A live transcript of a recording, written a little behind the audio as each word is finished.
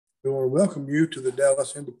We want to welcome you to the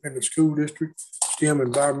Dallas Independent School District STEM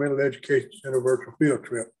Environmental Education Center virtual field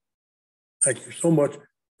trip. Thank you so much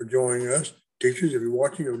for joining us. Teachers, if you're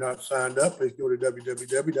watching and have not signed up, please go to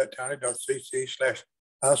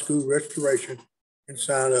www.tiny.cc/high-school-restoration and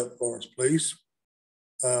sign up for us, please.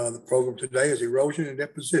 The program today is Erosion and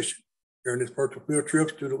Deposition. During this virtual field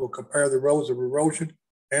trip, students will compare the roles of erosion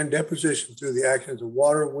and deposition through the actions of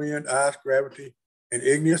water, wind, ice, gravity, and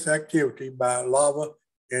igneous activity by lava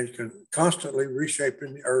and constantly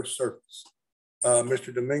reshaping the Earth's surface.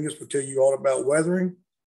 Mr. Dominguez will tell you all about weathering.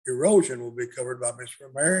 Erosion will be covered by Ms.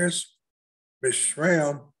 Ramirez. Ms.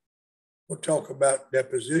 Schramm will talk about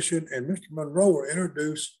deposition, and Mr. Monroe will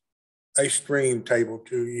introduce a stream table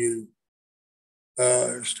to you.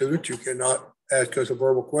 Students, you cannot ask us a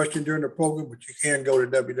verbal question during the program, but you can go to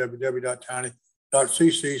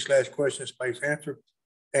www.tiny.cc/question-answer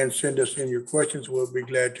and send us in your questions. We'll be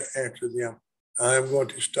glad to answer them. I'm going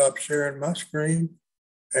to stop sharing my screen,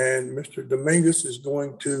 and Mr. Dominguez is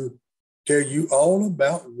going to tell you all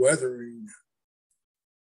about weathering.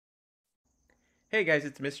 Hey guys,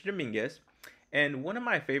 it's Mr. Dominguez, and one of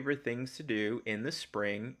my favorite things to do in the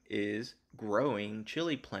spring is growing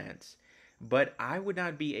chili plants. But I would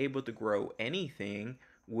not be able to grow anything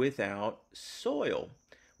without soil.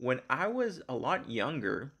 When I was a lot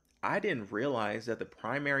younger, I didn't realize that the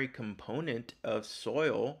primary component of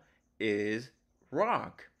soil is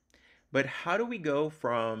rock. But how do we go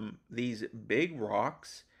from these big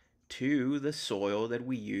rocks to the soil that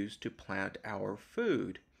we use to plant our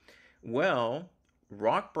food? Well,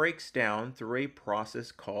 rock breaks down through a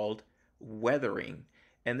process called weathering.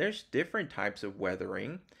 And there's different types of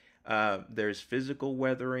weathering. There's physical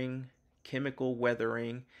weathering, chemical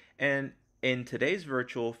weathering, and in today's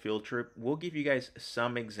virtual field trip, we'll give you guys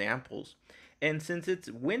some examples. And since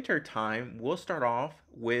it's winter time, we'll start off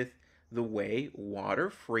with the way water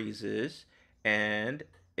freezes and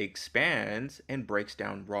expands and breaks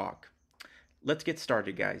down rock. Let's get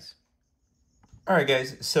started, guys. All right,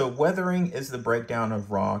 guys. So weathering is the breakdown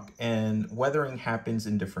of rock, and weathering happens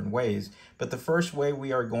in different ways. But the first way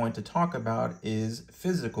we are going to talk about is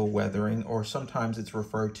physical weathering, or sometimes it's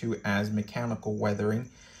referred to as mechanical weathering,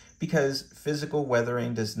 because physical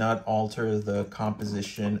weathering does not alter the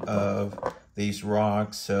composition of these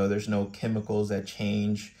rocks. So there's no chemicals that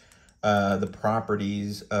change the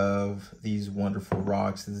properties of these wonderful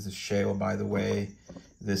rocks. This is shale, by the way.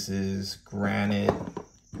 This is granite.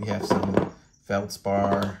 We have some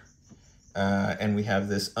feldspar, and we have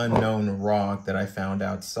this unknown rock that I found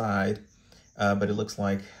outside, but it looks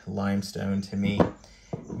like limestone to me.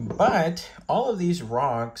 But all of these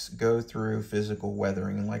rocks go through physical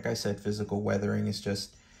weathering. And like I said, physical weathering is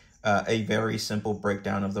just a very simple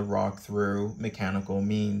breakdown of the rock through mechanical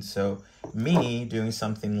means. So me doing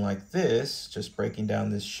something like this, just breaking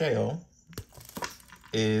down this shale,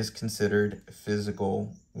 is considered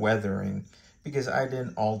physical weathering, because I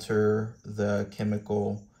didn't alter the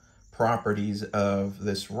chemical properties of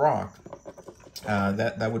this rock.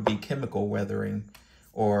 That would be chemical weathering,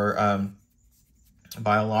 or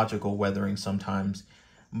biological weathering sometimes.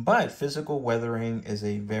 But physical weathering is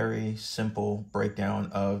a very simple breakdown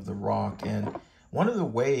of the rock. And one of the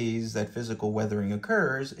ways that physical weathering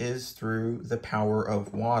occurs is through the power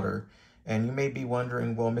of water. And you may be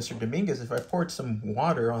wondering, well, Mr. Dominguez, if I poured some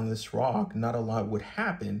water on this rock, not a lot would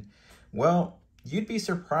happen. Well, you'd be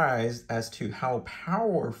surprised as to how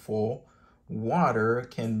powerful water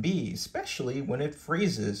can be, especially when it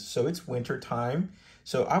freezes. So it's winter time.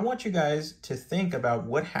 So I want you guys to think about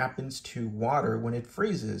what happens to water when it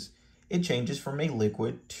freezes. It changes from a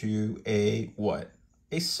liquid to a what?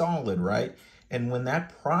 A solid, right? And when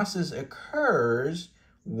that process occurs,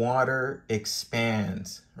 water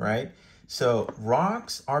expands, right? So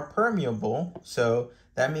rocks are permeable. So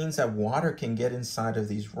that means that water can get inside of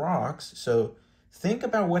these rocks. So think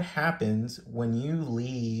about what happens when you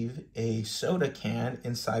leave a soda can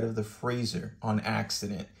inside of the freezer on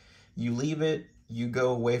accident. You leave it, you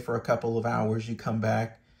go away for a couple of hours, you come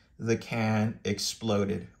back, the can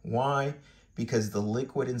exploded. Why? Because the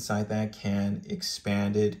liquid inside that can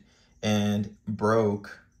expanded and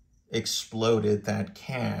exploded that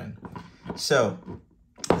can. So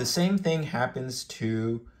the same thing happens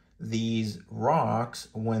to these rocks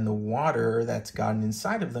when the water that's gotten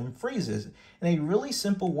inside of them freezes. And a really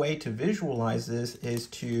simple way to visualize this is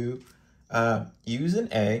to use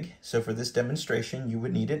an egg. So for this demonstration, you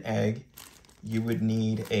would need an egg. You would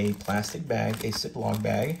need a plastic bag, a Ziploc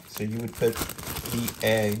bag. So you would put the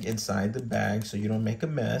egg inside the bag so you don't make a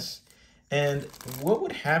mess. And what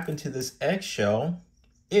would happen to this eggshell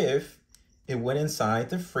if it went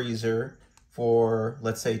inside the freezer for,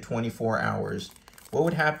 let's say, 24 hours? what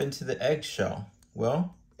would happen to the eggshell?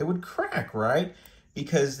 Well, it would crack, right?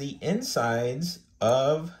 Because the insides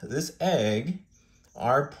of this egg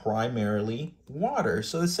are primarily water.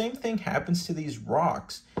 So the same thing happens to these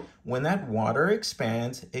rocks. When that water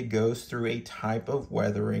expands, it goes through a type of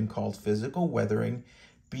weathering called physical weathering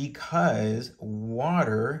because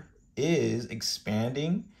water is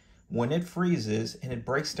expanding when it freezes and it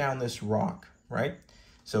breaks down this rock, right?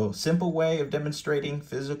 So simple way of demonstrating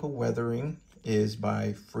physical weathering is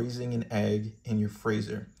by freezing an egg in your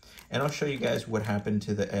freezer. And I'll show you guys what happened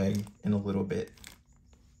to the egg in a little bit.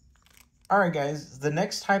 All right, guys, the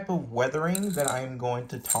next type of weathering that I'm going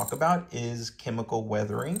to talk about is chemical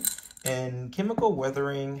weathering. And chemical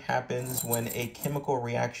weathering happens when a chemical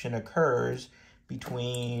reaction occurs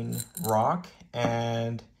between rock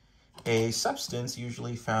and a substance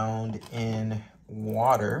usually found in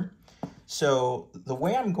water. So the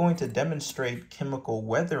way I'm going to demonstrate chemical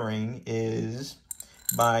weathering is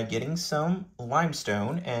by getting some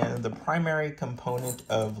limestone, and the primary component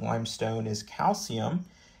of limestone is calcium.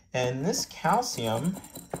 And this calcium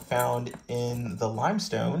found in the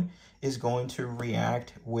limestone is going to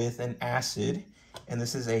react with an acid, and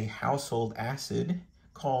this is a household acid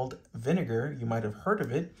called vinegar. You might have heard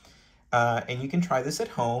of it. And you can try this at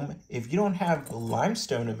home. If you don't have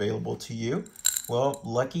limestone available to you, well,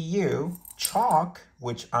 lucky you, chalk,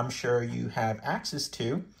 which I'm sure you have access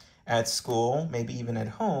to at school, maybe even at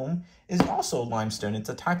home, is also limestone. It's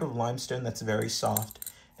a type of limestone that's very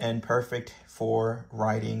soft and perfect for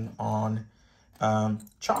writing on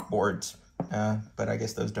chalkboards, but I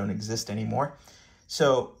guess those don't exist anymore.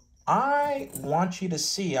 So I want you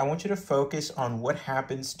to focus on what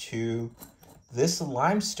happens to this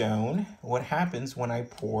limestone, what happens when I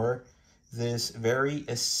pour this very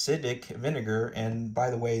acidic vinegar. And by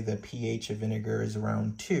the way, the pH of vinegar is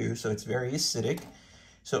around 2, so it's very acidic.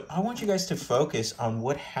 So I want you guys to focus on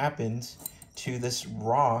what happens to this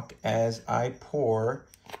rock as I pour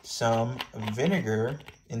some vinegar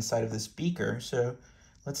inside of this beaker. So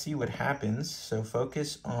let's see what happens. So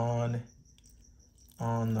focus on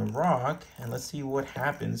the rock and let's see what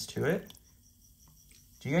happens to it.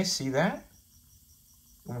 Do you guys see that?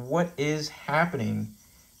 What is happening?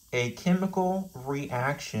 A chemical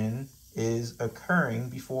reaction is occurring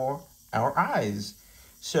before our eyes.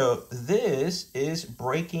 So this is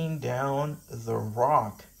breaking down the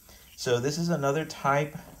rock. So this is another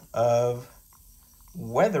type of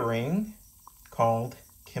weathering called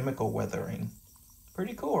chemical weathering.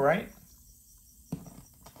 Pretty cool, right?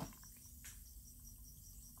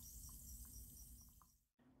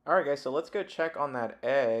 All right, guys, so let's go check on that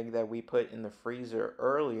egg that we put in the freezer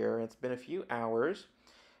earlier. It's been a few hours.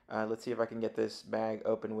 Let's see if I can get this bag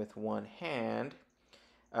open with one hand.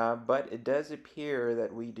 But it does appear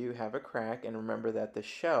that we do have a crack, and remember that the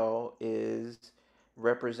shell is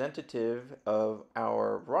representative of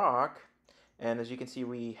our rock, and as you can see,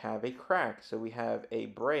 we have a crack. So we have a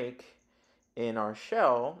break in our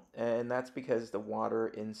shell, and that's because the water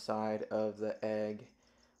inside of the egg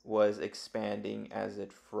was expanding as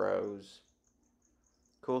it froze.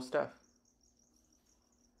 Cool stuff.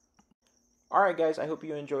 Alright guys, I hope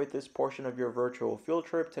you enjoyed this portion of your virtual field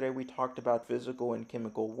trip. Today we talked about physical and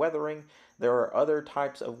chemical weathering. There are other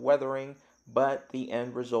types of weathering, but the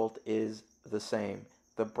end result is the same.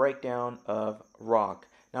 The breakdown of rock.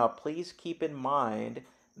 Now please keep in mind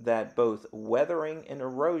that both weathering and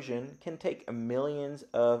erosion can take millions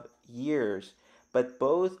of years, but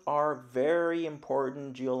both are very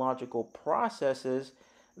important geological processes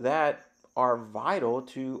that are vital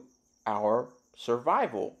to our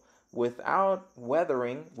survival. Without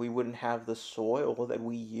weathering, we wouldn't have the soil that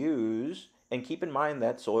we use. And keep in mind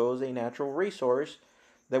that soil is a natural resource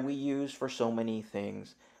that we use for so many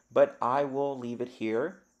things. But I will leave it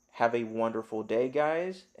here. Have a wonderful day,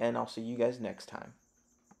 guys, and I'll see you guys next time.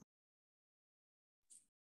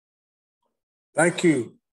 Thank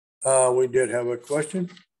you. We did have a question.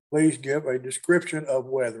 Please give a description of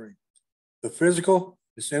weathering. The physical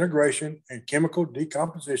disintegration and chemical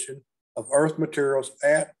decomposition of earth materials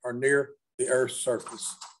at or near the earth's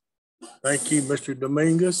surface. Thank you, Mr.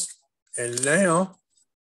 Dominguez. And now,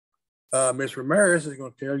 Ms. Ramirez is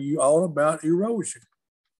going to tell you all about erosion.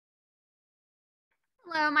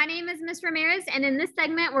 Hello, my name is Ms. Ramirez, and in this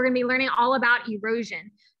segment, we're going to be learning all about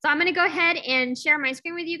erosion. So I'm going to go ahead and share my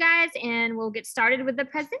screen with you guys, and we'll get started with the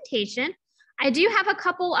presentation. I do have a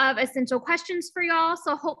couple of essential questions for y'all,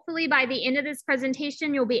 so hopefully by the end of this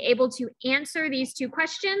presentation, you'll be able to answer these two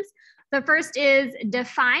questions. The first is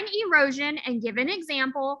define erosion and give an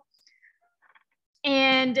example.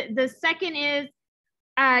 And the second is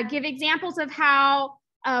give examples of how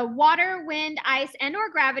water, wind, ice, and or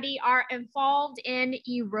gravity are involved in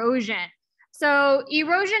erosion. So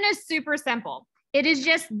erosion is super simple. It is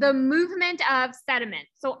just the movement of sediment.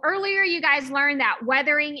 So earlier you guys learned that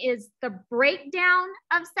weathering is the breakdown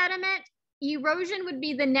of sediment. Erosion would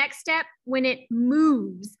be the next step when it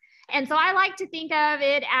moves. And so I like to think of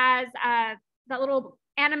it as that little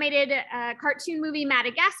animated cartoon movie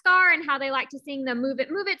Madagascar and how they like to sing the Move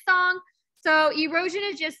It song. So erosion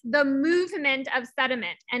is just the movement of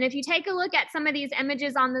sediment. And if you take a look at some of these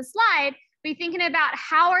images on the slide, be thinking about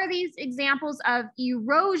how are these examples of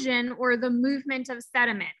erosion or the movement of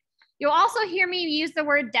sediment. You'll also hear me use the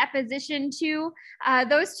word deposition too.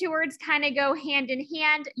 Those two words kind of go hand in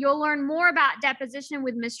hand. You'll learn more about deposition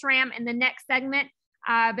with Ms. Schramm in the next segment,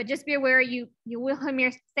 but just be aware you will hear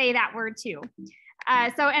me say that word too.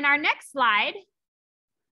 So in our next slide,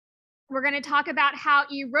 we're going to talk about how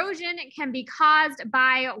erosion can be caused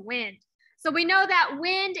by wind. So we know that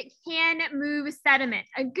wind can move sediment.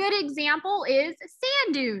 A good example is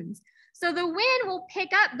sand dunes. So the wind will pick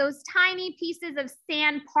up those tiny pieces of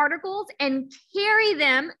sand particles and carry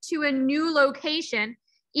them to a new location.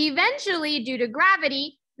 Eventually, due to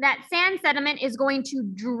gravity, that sand sediment is going to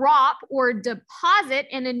drop or deposit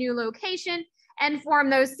in a new location and form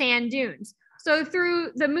those sand dunes. So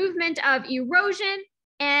through the movement of erosion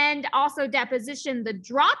and also deposition, the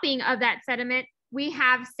dropping of that sediment, we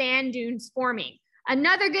have sand dunes forming.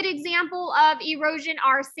 Another good example of erosion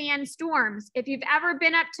are sandstorms. If you've ever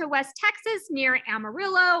been up to West Texas near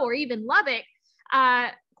Amarillo or even Lubbock,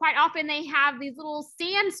 quite often they have these little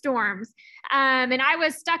sandstorms. And I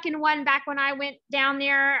was stuck in one back when I went down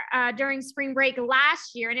there during spring break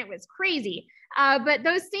last year, and it was crazy. But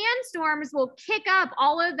those sandstorms will kick up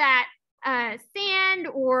all of that sand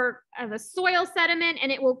or the soil sediment,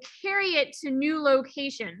 and it will carry it to new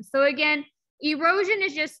locations. So again, erosion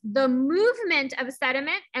is just the movement of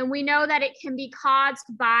sediment, and we know that it can be caused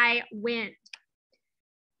by wind.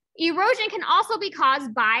 Erosion can also be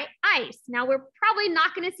caused by ice. Now, we're probably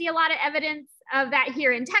not going to see a lot of evidence of that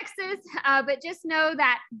here in Texas, but just know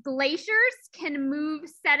that glaciers can move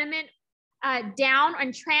sediment down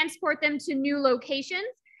and transport them to new locations.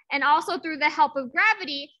 And also through the help of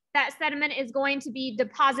gravity, that sediment is going to be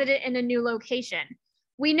deposited in a new location.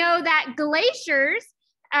 We know that glaciers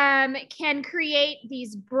can create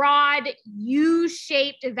these broad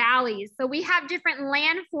U-shaped valleys. So we have different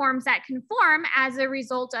landforms that can form as a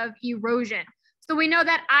result of erosion. So we know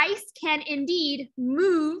that ice can indeed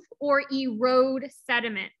move or erode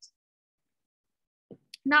sediment.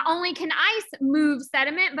 Not only can ice move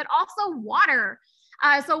sediment, but also water.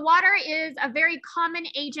 So water is a very common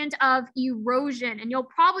agent of erosion, and you'll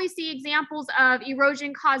probably see examples of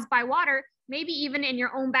erosion caused by water, maybe even in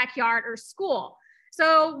your own backyard or school.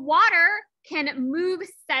 So water can move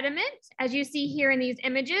sediment, as you see here in these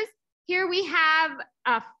images. Here we have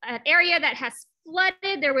an area that has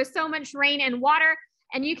flooded. There was so much rain and water,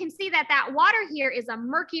 and you can see that that water here is a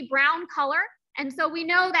murky brown color. And so we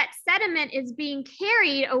know that sediment is being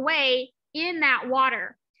carried away in that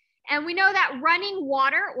water. And we know that running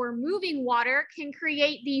water or moving water can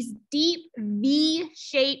create these deep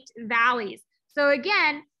V-shaped valleys. So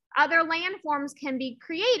again, other landforms can be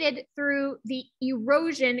created through the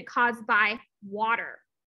erosion caused by water.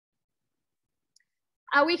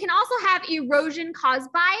 We can also have erosion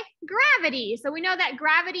caused by gravity. So we know that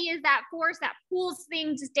gravity is that force that pulls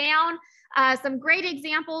things down. Some great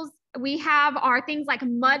examples we have are things like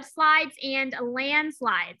mudslides and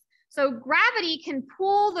landslides. So gravity can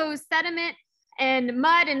pull those sediment and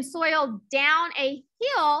mud and soil down a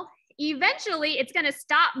hill. Eventually, it's going to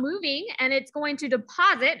stop moving and it's going to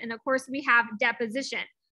deposit. And of course, we have deposition.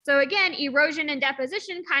 So again, erosion and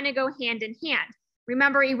deposition kind of go hand in hand.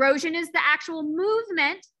 Remember, erosion is the actual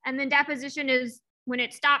movement, and then deposition is when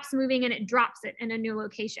it stops moving and it drops it in a new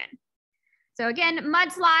location. So again,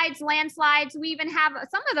 mudslides, landslides, we even have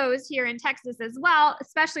some of those here in Texas as well,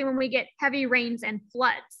 especially when we get heavy rains and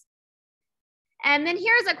floods. And then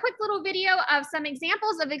here's a quick little video of some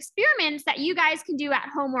examples of experiments that you guys can do at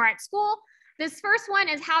home or at school. This first one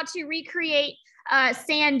is how to recreate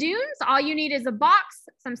sand dunes. All you need is a box,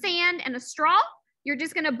 some sand, and a straw. You're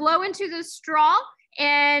just going to blow into the straw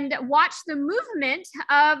and watch the movement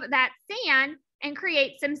of that sand and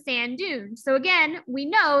create some sand dunes. So again, we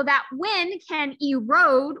know that wind can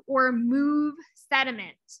erode or move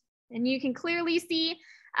sediment. And you can clearly see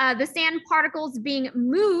the sand particles being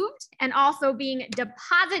moved and also being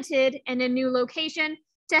deposited in a new location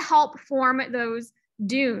to help form those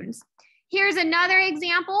dunes. Here's another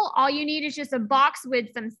example. All you need is just a box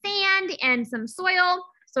with some sand and some soil.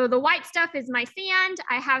 So the white stuff is my sand.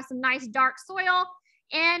 I have some nice dark soil.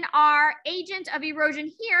 And our agent of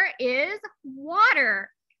erosion here is water.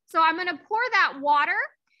 So I'm going to pour that water,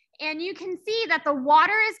 and you can see that the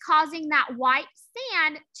water is causing that white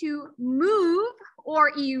sand to move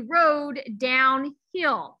or erode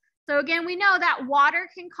downhill. So again, we know that water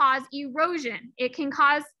can cause erosion. It can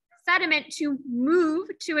cause sediment to move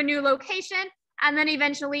to a new location and then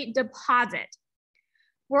eventually deposit.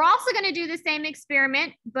 We're also going to do the same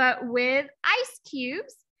experiment, but with ice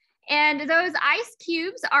cubes. And those ice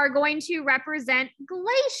cubes are going to represent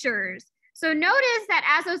glaciers. So notice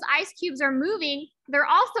that as those ice cubes are moving, they're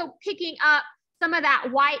also picking up some of that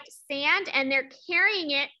white sand and they're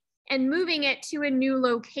carrying it and moving it to a new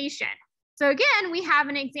location. So again, we have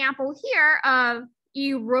an example here of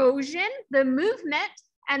erosion, the movement,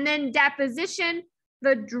 and then deposition,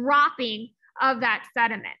 the dropping of that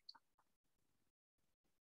sediment.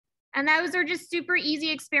 And those are just super easy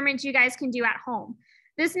experiments you guys can do at home.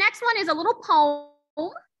 This next one is a little poem.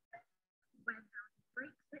 When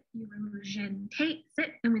breaks it, erosion takes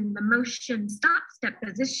it, and when the motion stops,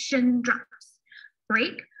 deposition drops.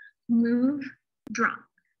 Break, move, drop.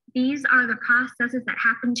 These are the processes that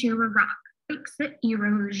happen to a rock. Breaks it,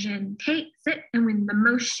 erosion takes it, and when the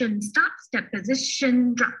motion stops,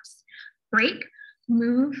 deposition drops. Break,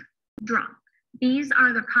 move, drop. These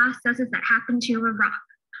are the processes that happen to a rock.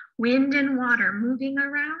 Wind and water moving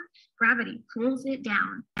around, gravity pulls it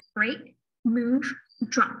down. Break, move,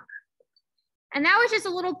 drop. And that was just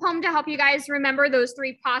a little poem to help you guys remember those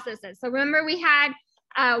three processes. So remember we had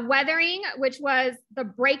weathering, which was the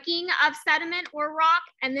breaking of sediment or rock.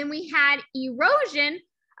 And then we had erosion,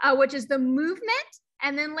 which is the movement.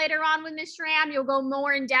 And then later on with Ms. Schramm, you'll go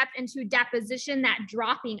more in depth into deposition, that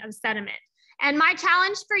dropping of sediment. And my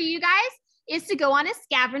challenge for you guys is to go on a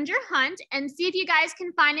scavenger hunt and see if you guys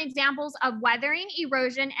can find examples of weathering,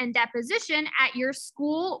 erosion, and deposition at your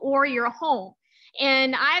school or your home.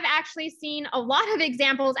 And I've actually seen a lot of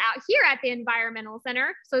examples out here at the Environmental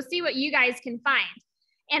Center, so see what you guys can find.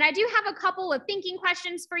 And I do have a couple of thinking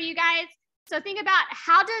questions for you guys. So think about,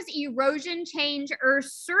 how does erosion change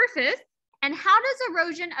Earth's surface? And how does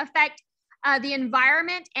erosion affect the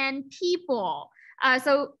environment and people?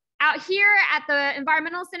 So out here at the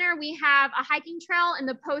Environmental Center, we have a hiking trail in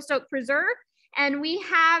the Post Oak Preserve, and we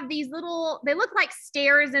have these little, they look like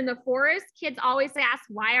stairs in the forest. Kids always ask,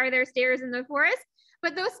 why are there stairs in the forest?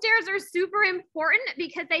 But those stairs are super important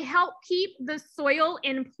because they help keep the soil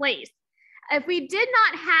in place. If we did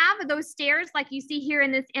not have those stairs like you see here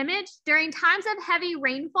in this image, during times of heavy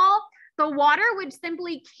rainfall, the water would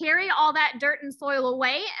simply carry all that dirt and soil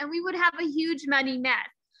away, and we would have a huge muddy mess.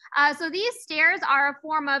 So these stairs are a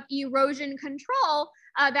form of erosion control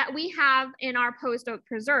that we have in our Post Oak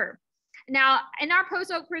Preserve. Now, in our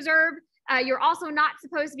Post Oak Preserve, you're also not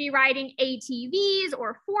supposed to be riding ATVs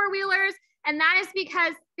or four-wheelers, and that is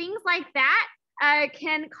because things like that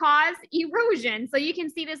can cause erosion. So you can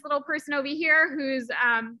see this little person over here who's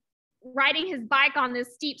riding his bike on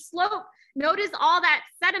this steep slope. Notice all that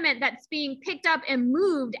sediment that's being picked up and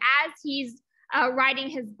moved as he's riding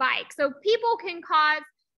his bike. So people can cause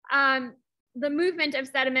the movement of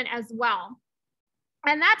sediment as well.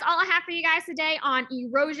 And that's all I have for you guys today on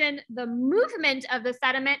erosion, the movement of the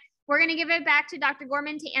sediment. We're going to give it back to Dr.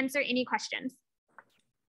 Gorman to answer any questions.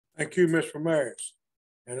 Thank you, Ms. Ramirez.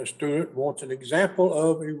 And a student wants an example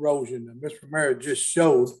of erosion. And Ms. Ramirez just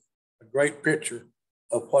showed a great picture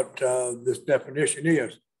of what this definition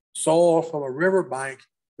is. Soil from a riverbank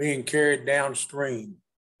being carried downstream.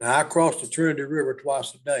 Now, I cross the Trinity River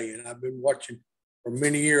twice a day, and I've been watching, for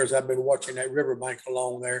many years, I've been watching that riverbank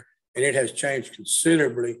along there, and it has changed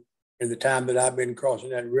considerably in the time that I've been crossing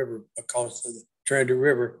that river because of the Trinity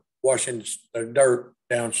River washing the dirt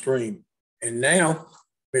downstream. And now,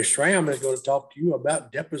 Ms. Schramm is going to talk to you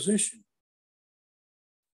about deposition.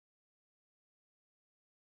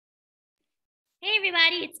 Hey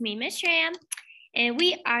everybody, it's me, Ms. Schramm, and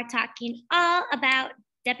we are talking all about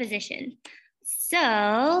deposition.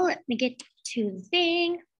 So let me get to the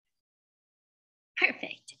thing.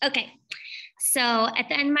 Perfect. Okay. So at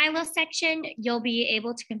the end of my little section, you'll be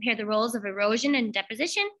able to compare the roles of erosion and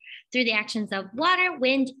deposition through the actions of water,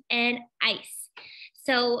 wind, and ice.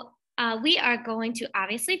 So we are going to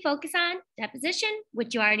obviously focus on deposition,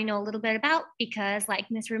 which you already know a little bit about because like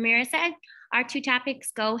Ms. Ramirez said, our two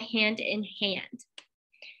topics go hand in hand.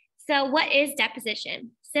 So what is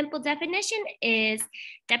deposition? Simple definition is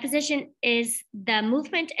deposition is the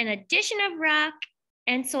movement and addition of rock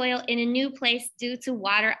and soil in a new place due to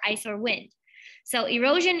water, ice, or wind. So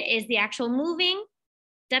erosion is the actual moving.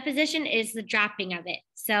 Deposition is the dropping of it.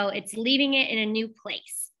 So it's leaving it in a new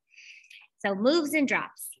place. So moves and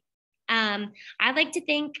drops. I like to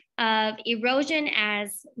think of erosion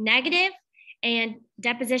as negative and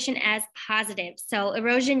deposition as positive. So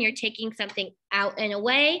erosion, you're taking something out and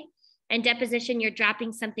away, and deposition, you're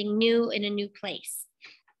dropping something new in a new place.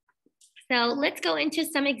 So let's go into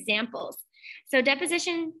some examples. So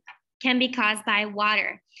deposition can be caused by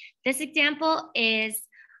water. This example is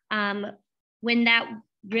when that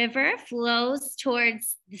river flows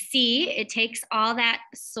towards the sea, it takes all that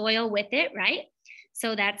soil with it, right?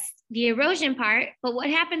 So that's the erosion part. But what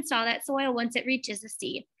happens to all that soil once it reaches the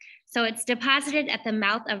sea? So it's deposited at the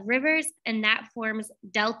mouth of rivers, and that forms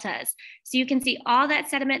deltas. So you can see all that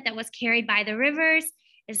sediment that was carried by the rivers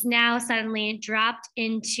is now suddenly dropped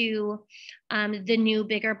into the new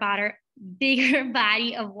bigger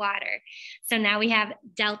body of water. So now we have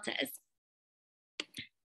deltas.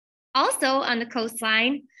 Also on the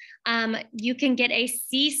coastline, you can get a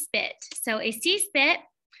sea spit. So a sea spit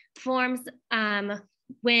forms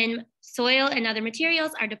when soil and other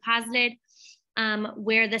materials are deposited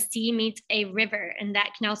where the sea meets a river, and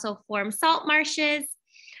that can also form salt marshes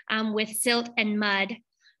with silt and mud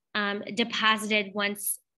deposited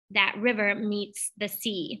once that river meets the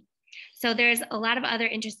sea. So there's a lot of other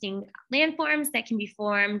interesting landforms that can be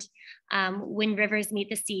formed when rivers meet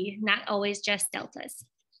the sea, not always just deltas.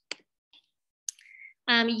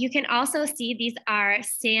 You can also see these are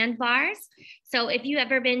sandbars. So if you've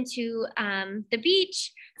ever been to the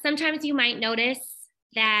beach, sometimes you might notice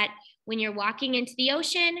that when you're walking into the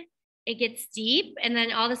ocean, it gets deep and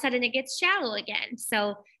then all of a sudden it gets shallow again.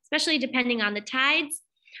 So especially depending on the tides,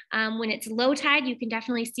 when it's low tide, you can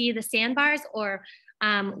definitely see the sandbars or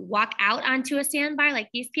walk out onto a sandbar like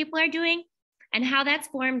these people are doing. And how that's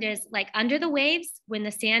formed is like under the waves, when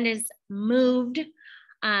the sand is moved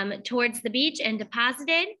towards the beach and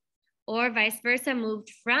deposited, or vice versa,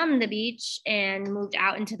 moved from the beach and moved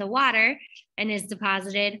out into the water and is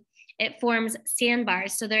deposited, it forms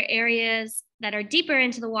sandbars. So there are areas that are deeper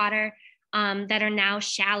into the water that are now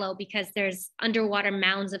shallow because there's underwater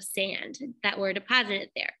mounds of sand that were deposited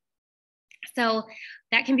there. So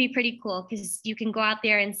that can be pretty cool because you can go out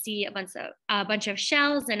there and see a bunch of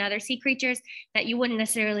shells and other sea creatures that you wouldn't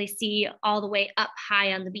necessarily see all the way up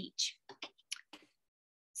high on the beach.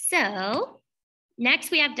 So next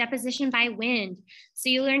we have deposition by wind. So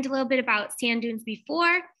you learned a little bit about sand dunes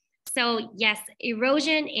before. So yes,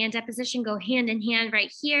 erosion and deposition go hand in hand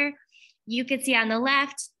right here. You can see on the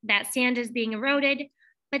left that sand is being eroded,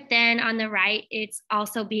 but then on the right, it's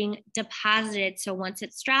also being deposited. So once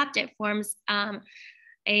it's dropped, it forms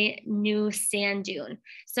a new sand dune.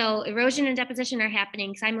 So erosion and deposition are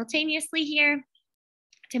happening simultaneously here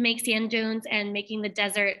to make sand dunes and making the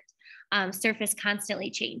desert surface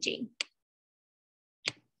constantly changing.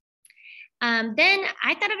 Then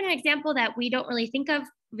I thought of an example that we don't really think of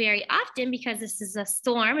very often because this is a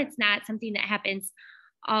storm. It's not something that happens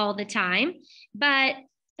all the time, but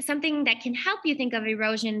something that can help you think of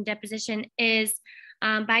erosion and deposition is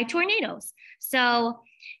by tornadoes. So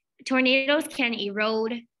tornadoes can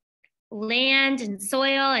erode land and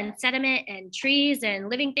soil and sediment and trees and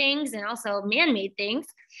living things and also man-made things.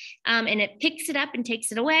 And it picks it up and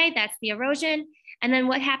takes it away. That's the erosion. And then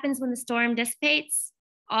what happens when the storm dissipates?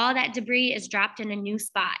 All that debris is dropped in a new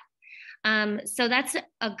spot. So that's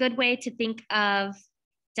a good way to think of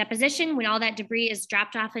deposition. When all that debris is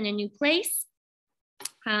dropped off in a new place,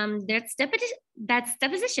 that's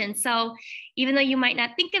deposition. So even though you might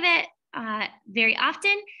not think of it very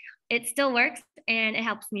often, it still works and it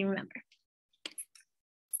helps me remember.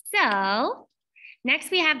 So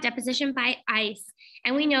next we have deposition by ice.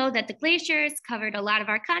 And we know that the glaciers covered a lot of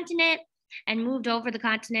our continent and moved over the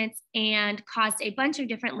continents and caused a bunch of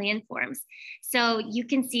different landforms. So you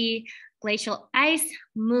can see glacial ice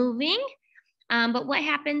moving, but what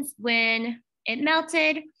happens when it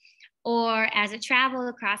melted or as it traveled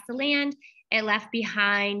across the land, it left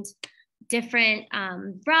behind different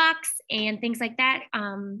rocks and things like that,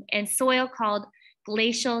 and soil called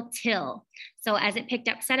glacial till. So as it picked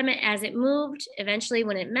up sediment, as it moved, eventually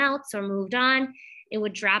when it melts or moved on, it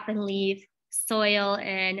would drop and leave soil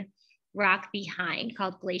and rock behind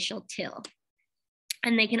called glacial till.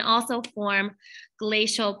 And they can also form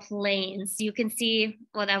glacial plains. You can see,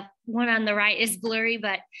 well, the one on the right is blurry,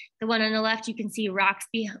 but the one on the left, you can see rocks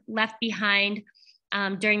left behind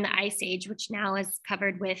during the Ice Age, which now is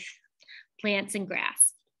covered with plants and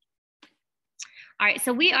grass. All right,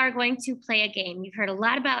 so we are going to play a game. You've heard a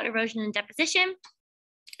lot about erosion and deposition.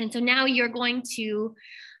 And so now you're going to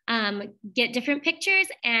get different pictures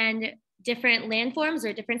and different landforms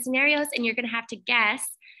or different scenarios, and you're gonna have to guess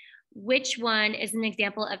which one is an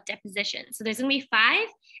example of deposition. So there's gonna be 5,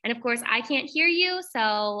 and of course I can't hear you,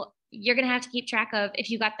 so you're gonna have to keep track of if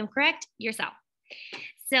you got them correct yourself.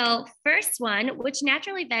 So first one, which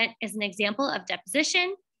natural event is an example of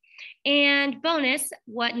deposition? And bonus,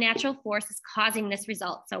 what natural force is causing this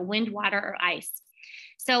result? So wind, water, or ice.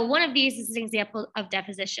 So one of these is an example of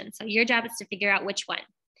deposition. So your job is to figure out which one.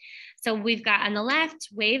 So we've got on the left,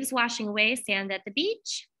 waves washing away sand at the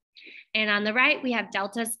beach. And on the right, we have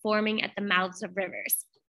deltas forming at the mouths of rivers.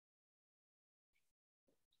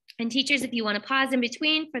 And teachers, if you want to pause in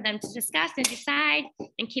between for them to discuss and decide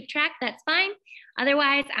and keep track, that's fine.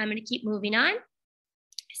 Otherwise, I'm going to keep moving on.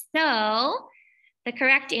 So the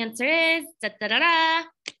correct answer is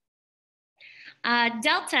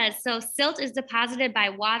deltas. So silt is deposited by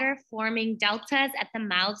water forming deltas at the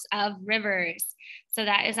mouths of rivers. So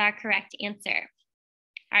that is our correct answer.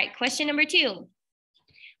 All right, question number 2.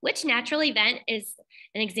 Which natural event is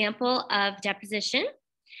an example of deposition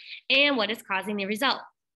and what is causing the result?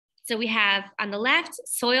 So we have on the left,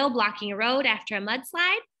 soil blocking a road after a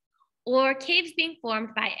mudslide, or caves being formed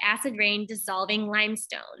by acid rain dissolving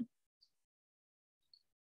limestone.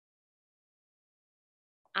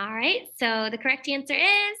 All right, so the correct answer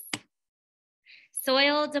is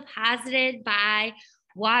soil deposited by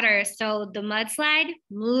water. So the mudslide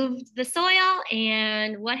moved the soil,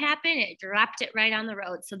 and what happened? It dropped it right on the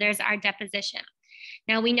road. So there's our deposition.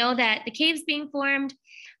 Now we know that the caves being formed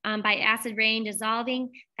by acid rain dissolving,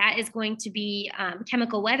 that is going to be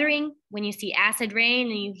chemical weathering. When you see acid rain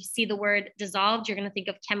and you see the word dissolved, you're going to think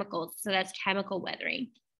of chemicals. So that's chemical weathering.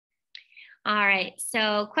 All right,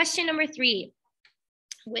 so question number 3.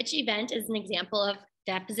 Which event is an example of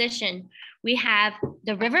deposition? We have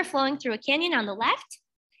the river flowing through a canyon on the left,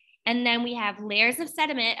 and then we have layers of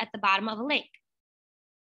sediment at the bottom of a lake.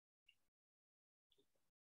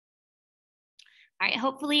 All right,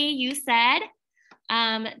 hopefully you said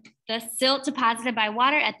the silt deposited by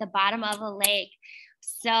water at the bottom of a lake.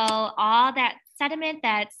 So all that sediment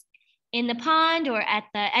that's in the pond or at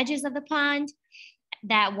the edges of the pond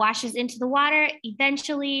that washes into the water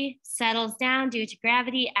eventually settles down due to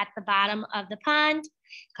gravity at the bottom of the pond,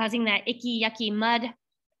 causing that icky, yucky mud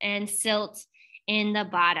and silt in the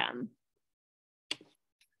bottom.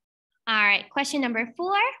 All right, question number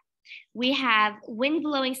 4. We have wind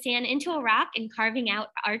blowing sand into a rock and carving out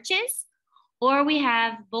arches, or we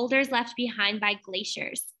have boulders left behind by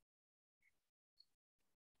glaciers.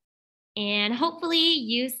 And hopefully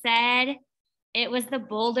you said it was the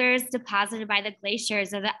boulders deposited by the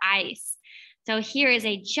glaciers or the ice. So here is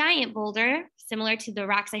a giant boulder, similar to the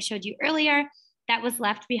rocks I showed you earlier, that was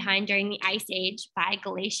left behind during the ice age by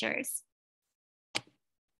glaciers.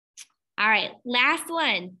 All right, last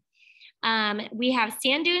one. We have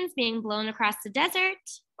sand dunes being blown across the desert,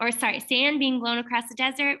 or sorry, sand being blown across the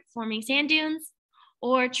desert, forming sand dunes,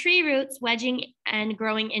 or tree roots wedging and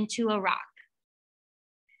growing into a rock.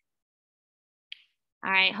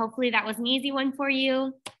 All right, hopefully that was an easy one for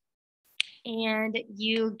you. And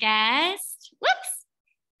you guessed, whoops,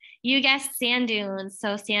 you guessed sand dunes.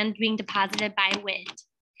 So sand being deposited by wind.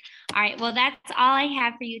 All right, well, that's all I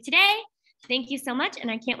have for you today. Thank you so much, and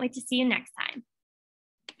I can't wait to see you next time.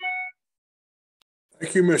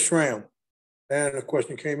 Thank you, Ms. Schramm. And a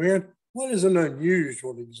question came in. What is an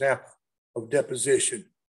unusual example of deposition?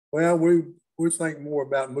 Well, we think more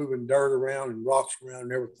about moving dirt around and rocks around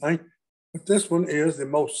and everything, but this one is the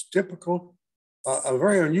most typical, a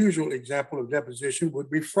very unusual example of deposition would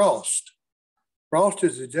be frost. Frost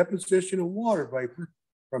is the deposition of water vapor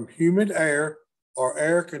from humid air or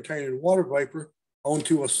air containing water vapor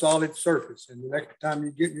onto a solid surface. And the next time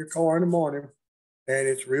you get in your car in the morning and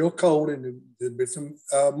it's real cold and there'll be some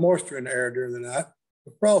moisture in the air during the night,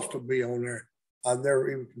 the frost will be on there. I've never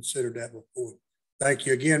even considered that before. Thank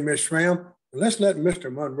you again, Ms. Schramm. Let's let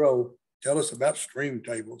Mr. Monroe tell us about stream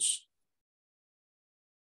tables.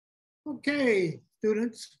 Okay,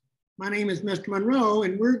 students, my name is Mr. Monroe,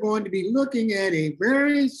 and we're going to be looking at a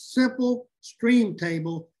very simple stream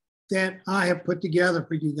table that I have put together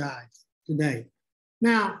for you guys today.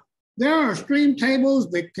 Now, there are stream tables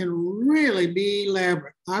that can really be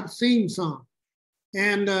elaborate. I've seen some.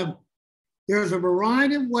 And there's a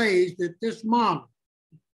variety of ways that this model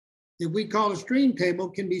that we call a stream table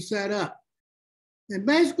can be set up. And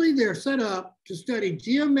basically they're set up to study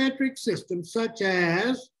geometric systems such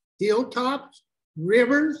as hilltops,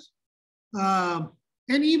 rivers, and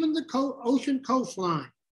even the ocean coastline.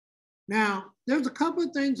 Now, there's a couple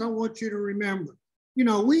of things I want you to remember. You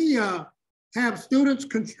know, we have students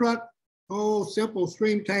construct, simple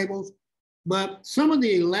stream tables, but some of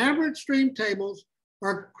the elaborate stream tables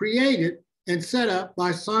are created and set up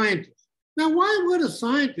by scientists. Now, why would a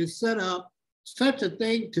scientist set up such a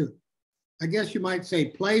thing to, I guess you might say,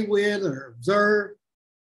 play with or observe?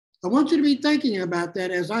 I want you to be thinking about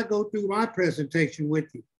that as I go through my presentation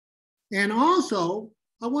with you. And also,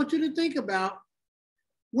 I want you to think about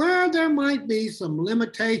where there might be some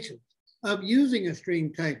limitations of using a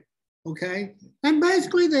stream table, okay? And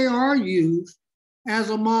basically they are used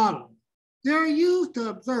as a model. They're used to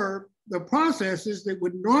observe the processes that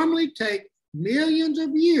would normally take millions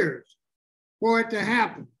of years for it to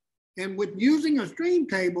happen. And with using a stream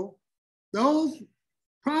table, those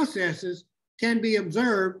processes can be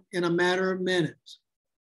observed in a matter of minutes.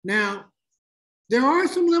 Now, there are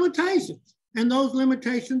some limitations, and those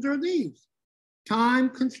limitations are these: time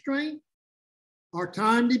constraint or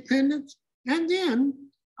time dependence, and then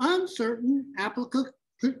uncertain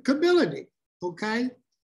applicability, okay?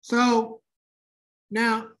 So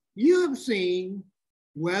now you have seen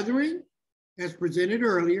weathering as presented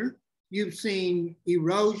earlier, you've seen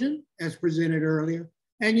erosion as presented earlier,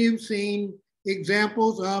 and you've seen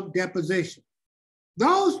examples of deposition.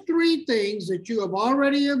 Those three things that you have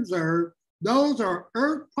already observed, those are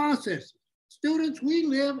earth processes. Students, we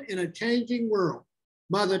live in a changing world.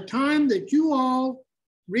 By the time that you all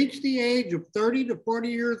reach the age of 30 to 40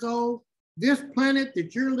 years old, this planet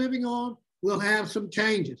that you're living on will have some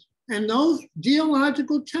changes. And those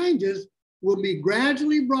geological changes will be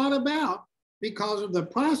gradually brought about because of the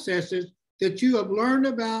processes that you have learned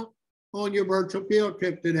about on your virtual field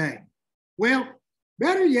trip today. Well,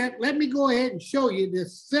 better yet, let me go ahead and show you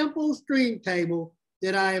this simple stream table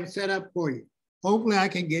that I have set up for you. Hopefully I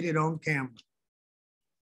can get it on camera.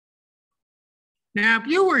 Now, if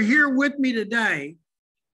you were here with me today,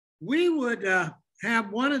 we would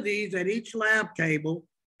have one of these at each lab table,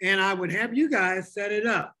 and I would have you guys set it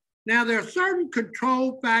up. Now, there are certain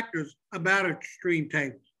control factors about a stream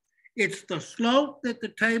table. It's the slope that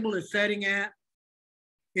the table is setting at.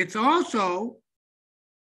 It's also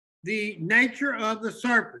the nature of the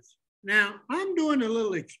surface. Now, I'm doing a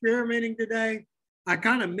little experimenting today. I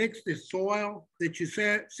kind of mixed this soil that you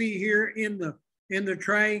see here in the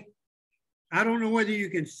tray. I don't know whether you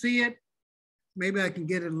can see it. Maybe I can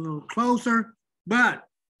get it a little closer, but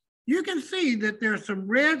you can see that there's some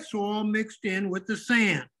red soil mixed in with the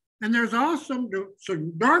sand. And there's also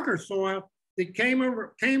some darker soil that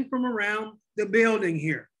came from around the building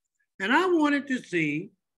here. And I wanted to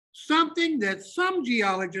see something that some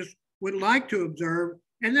geologists would like to observe,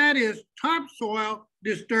 and that is topsoil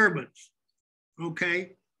disturbance,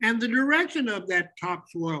 okay? And the direction of that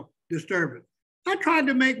topsoil disturbance. I tried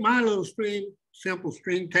to make my little simple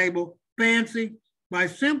stream table fancy by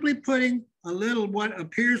simply putting a little what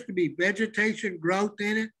appears to be vegetation growth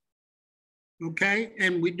in it, okay?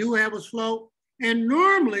 And we do have a slope. And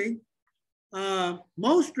normally,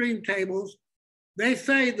 most stream tables, they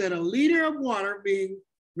say that a liter of water being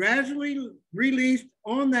gradually released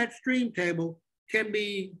on that stream table can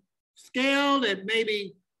be scaled at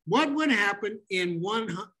maybe what would happen in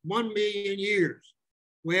 1 million years.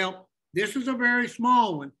 Well, this is a very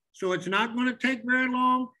small one, so it's not going to take very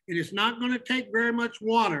long, and it's not going to take very much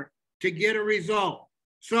water to get a result.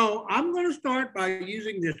 So I'm going to start by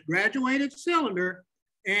using this graduated cylinder,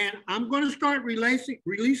 and I'm going to start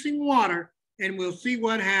releasing water, and we'll see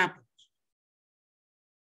what happens.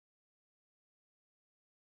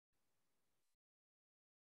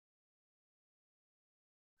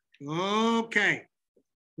 Okay,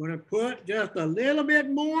 I'm going to put just a little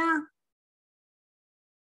bit more.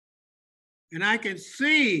 And I can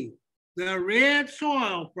see the red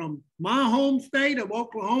soil from my home state of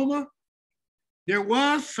Oklahoma. There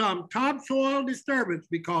was some topsoil disturbance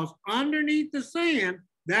because underneath the sand,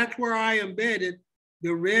 that's where I embedded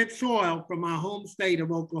the red soil from my home state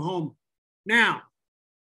of Oklahoma. Now,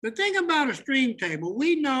 the thing about a stream table,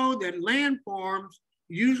 we know that landforms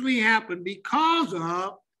usually happen because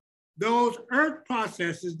of those earth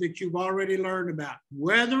processes that you've already learned about: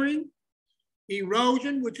 weathering,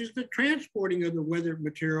 erosion, which is the transporting of the weathered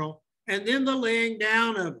material, and then the laying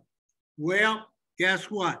down of it. Well, guess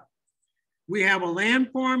what? We have a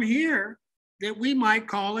landform here that we might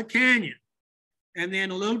call a canyon. And then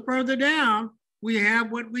a little further down, we have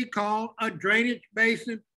what we call a drainage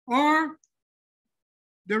basin or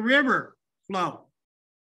the river flow.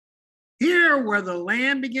 Here, where the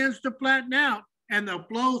land begins to flatten out and the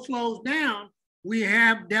flow slows down, we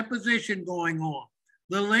have deposition going on.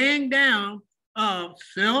 The laying down of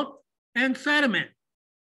silt and sediment.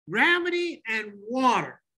 Gravity and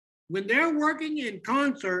water, when they're working in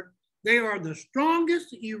concert, they are the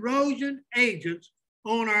strongest erosion agents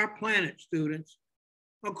on our planet, students.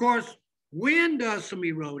 Of course, wind does some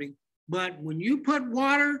eroding, but when you put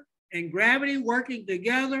water and gravity working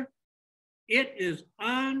together, it is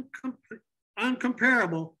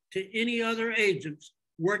uncomparable to any other agents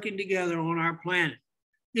working together on our planet.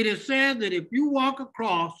 it is said that if you walk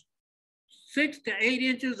across 6 to 8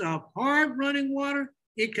 inches of hard running water,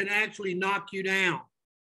 it can actually knock you down.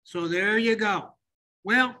 So there you go.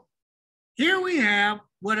 Well, here we have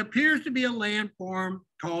what appears to be a landform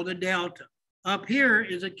called a delta. Up here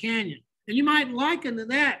is a canyon. And you might liken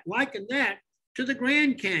that to the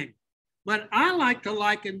Grand Canyon. But I like to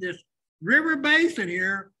liken this river basin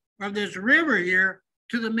here, or this river here,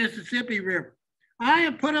 to the Mississippi River. I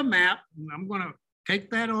have put a map, and I'm going to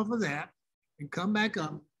take that off of that and come back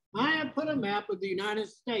up. I have put a map of the United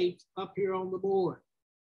States up here on the board.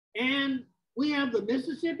 And we have the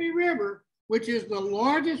Mississippi River, which is the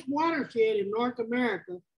largest watershed in North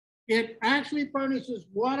America. It actually furnishes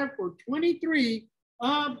water for 23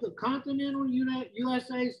 of the continental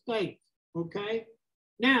USA states, okay?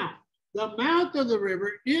 Now, the mouth of the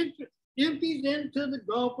river empties into the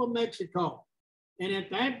Gulf of Mexico. And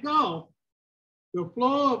at that Gulf, the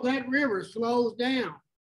flow of that river slows down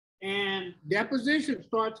and deposition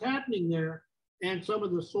starts happening there. And some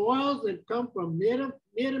of the soils that come from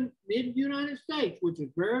mid-United States, which is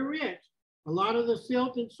very rich, a lot of the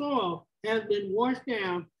silt and soil has been washed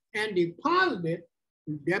down and deposited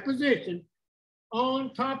through deposition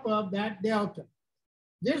on top of that delta.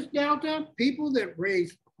 This delta, people that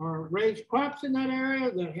raise crops in that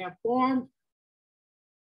area, that have farms,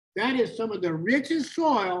 that is some of the richest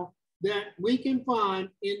soil that we can find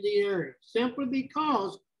in the area, simply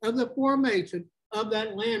because of the formation of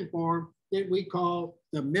that landform that we call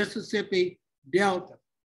the Mississippi Delta.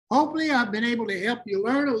 Hopefully I've been able to help you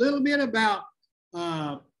learn a little bit about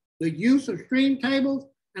the use of stream tables.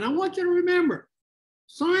 And I want you to remember,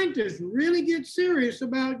 scientists really get serious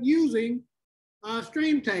about using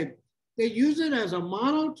stream tables. They use it as a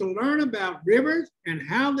model to learn about rivers and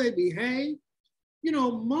how they behave. You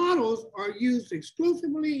know, models are used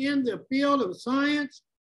exclusively in the field of science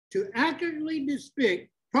to accurately depict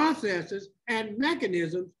processes and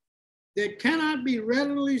mechanisms that cannot be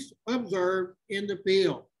readily observed in the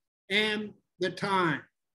field and the time.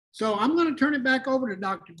 So I'm going to turn it back over to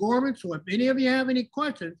Dr. Gorman. So if any of you have any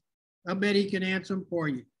questions, I bet he can answer them for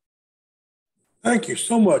you. Thank you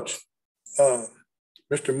so much,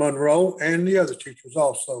 Mr. Monroe, and the other teachers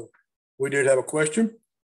also. We did have a question.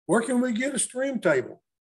 Where can we get a stream table?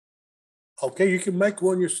 Okay, you can make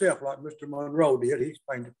one yourself like Mr. Monroe did. He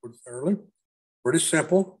explained it pretty thoroughly. Pretty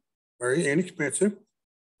simple, very inexpensive.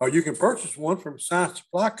 Or you can purchase one from a science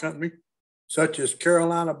supply company such as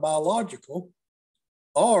Carolina Biological.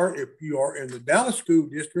 Or if you are in the Dallas School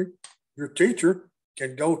District, your teacher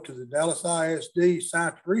can go to the Dallas ISD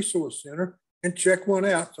Science Resource Center and check one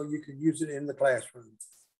out so you can use it in the classroom.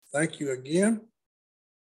 Thank you again.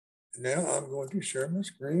 And now I'm going to share my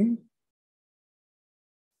screen.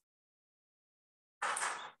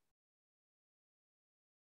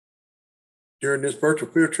 During this virtual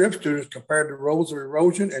field trip, students compared the roles of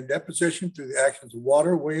erosion and deposition through the actions of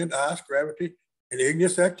water, wind, ice, gravity, and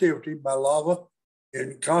igneous activity by lava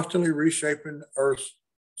in constantly reshaping the Earth's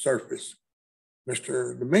surface.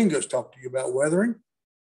 Mr. Dominguez talked to you about weathering.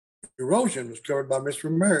 Erosion was covered by Ms.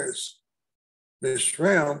 Ramirez. Ms.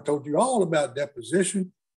 Round told you all about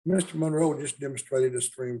deposition. Mr. Monroe just demonstrated a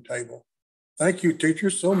stream table. Thank you,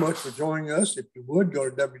 teachers, so much for joining us. If you would, go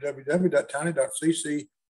to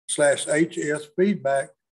www.tiny.cc/HS feedback,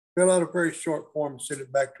 fill out a very short form and send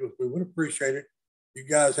it back to us. We would appreciate it. You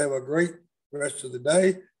guys have a great rest of the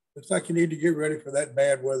day. Looks like you need to get ready for that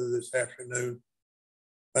bad weather this afternoon.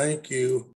 Thank you.